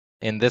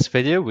In this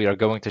video, we are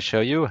going to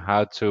show you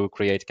how to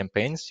create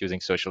campaigns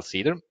using Social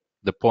Seeder.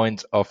 The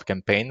point of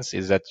campaigns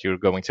is that you're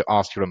going to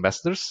ask your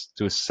ambassadors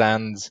to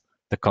send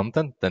the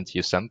content that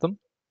you sent them.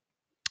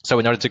 So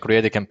in order to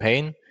create a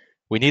campaign,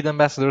 we need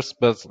ambassadors,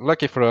 but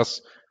lucky for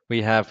us,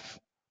 we have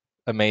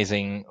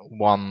amazing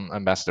one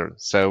ambassador.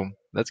 So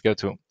let's go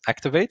to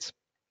Activate.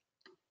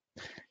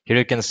 Here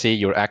you can see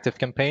your active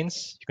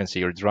campaigns. You can see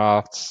your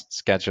drafts,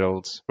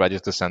 scheduled, ready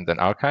to send, and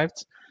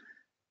archived.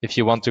 If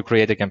you want to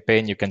create a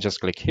campaign, you can just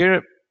click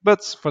here.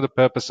 But for the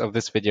purpose of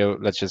this video,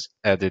 let's just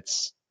edit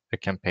a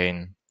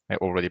campaign I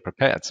already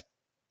prepared.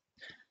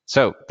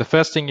 So the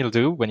first thing you'll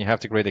do when you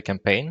have to create a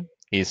campaign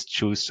is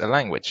choose a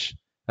language.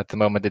 At the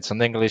moment, it's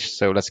on English,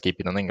 so let's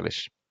keep it on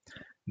English.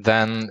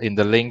 Then in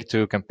the link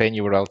to campaign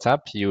URL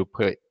tab, you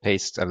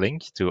paste a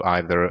link to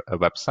either a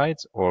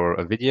website or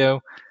a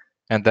video,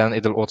 and then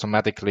it'll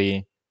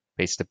automatically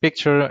paste the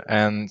picture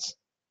and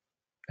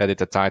edit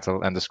the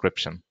title and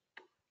description.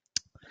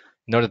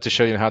 In order to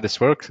show you how this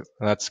works,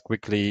 let's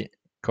quickly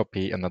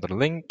copy another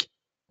link.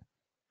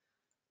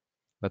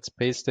 Let's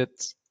paste it.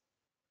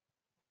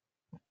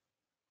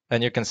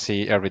 And you can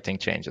see everything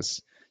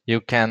changes.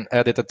 You can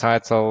edit the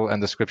title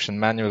and description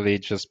manually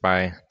just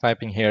by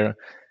typing here.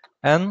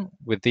 And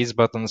with these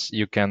buttons,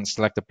 you can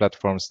select the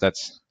platforms that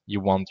you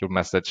want your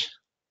message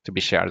to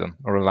be shared on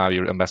or allow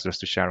your ambassadors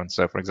to share on.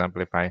 So for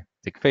example, if I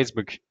take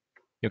Facebook,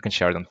 you can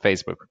share it on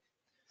Facebook.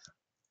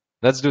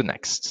 Let's do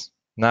next.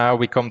 Now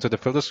we come to the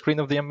filter screen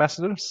of the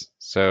ambassadors.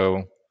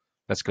 So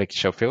let's click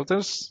Show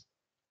Filters,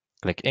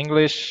 click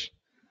English,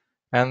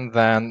 and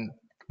then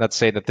let's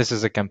say that this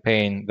is a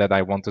campaign that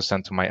I want to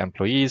send to my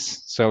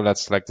employees. So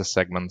let's select the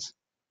segment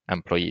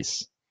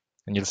Employees.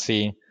 And you'll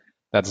see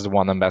that's the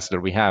one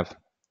ambassador we have.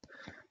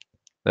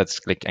 Let's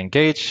click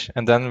Engage,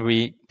 and then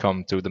we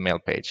come to the mail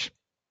page.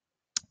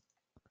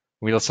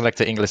 We'll select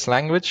the English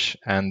language,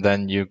 and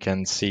then you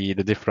can see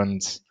the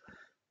different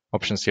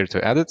options here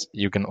to edit.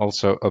 You can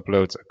also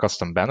upload a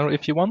custom banner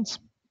if you want.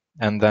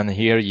 And then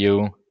here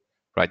you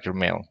write your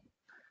mail.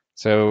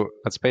 So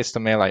let's paste the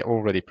mail I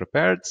already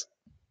prepared.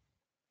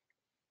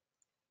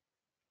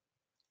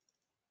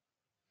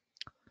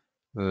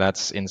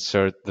 Let's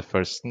insert the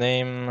first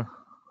name.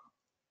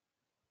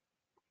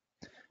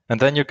 And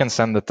then you can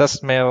send the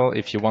test mail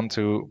if you want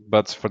to,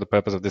 but for the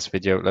purpose of this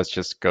video, let's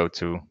just go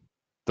to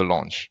the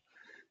launch.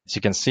 As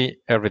you can see,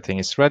 everything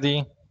is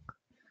ready.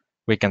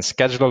 We can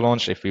schedule a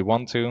launch if we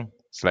want to,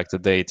 select a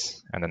date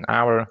and an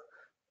hour,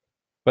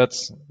 but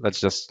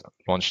let's just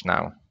launch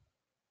now.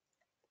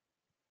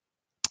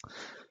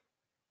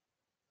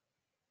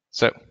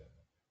 So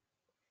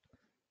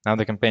now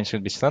the campaign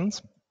should be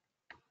sent.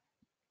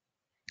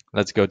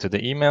 Let's go to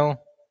the email,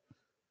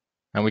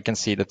 and we can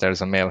see that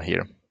there's a mail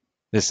here.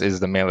 This is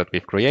the mail that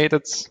we've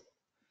created.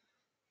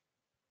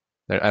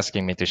 They're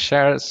asking me to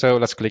share, so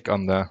let's click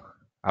on the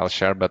I'll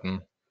share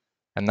button.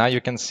 And now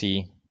you can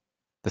see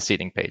the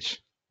seeding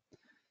page.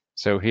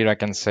 So here I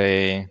can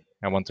say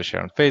I want to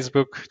share on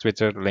Facebook,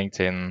 Twitter,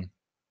 LinkedIn,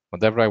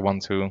 whatever I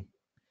want to.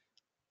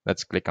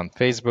 Let's click on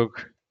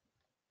Facebook.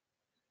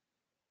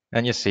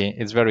 And you see,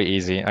 it's very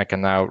easy. I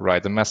can now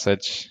write a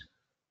message.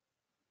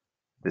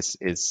 This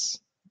is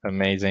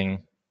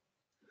amazing.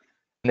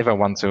 And if I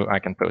want to, I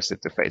can post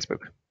it to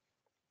Facebook.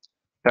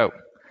 So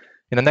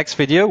in the next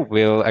video,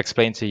 we'll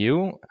explain to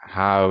you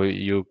how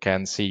you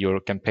can see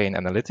your campaign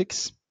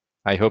analytics.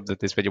 I hope that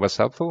this video was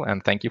helpful,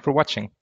 and thank you for watching.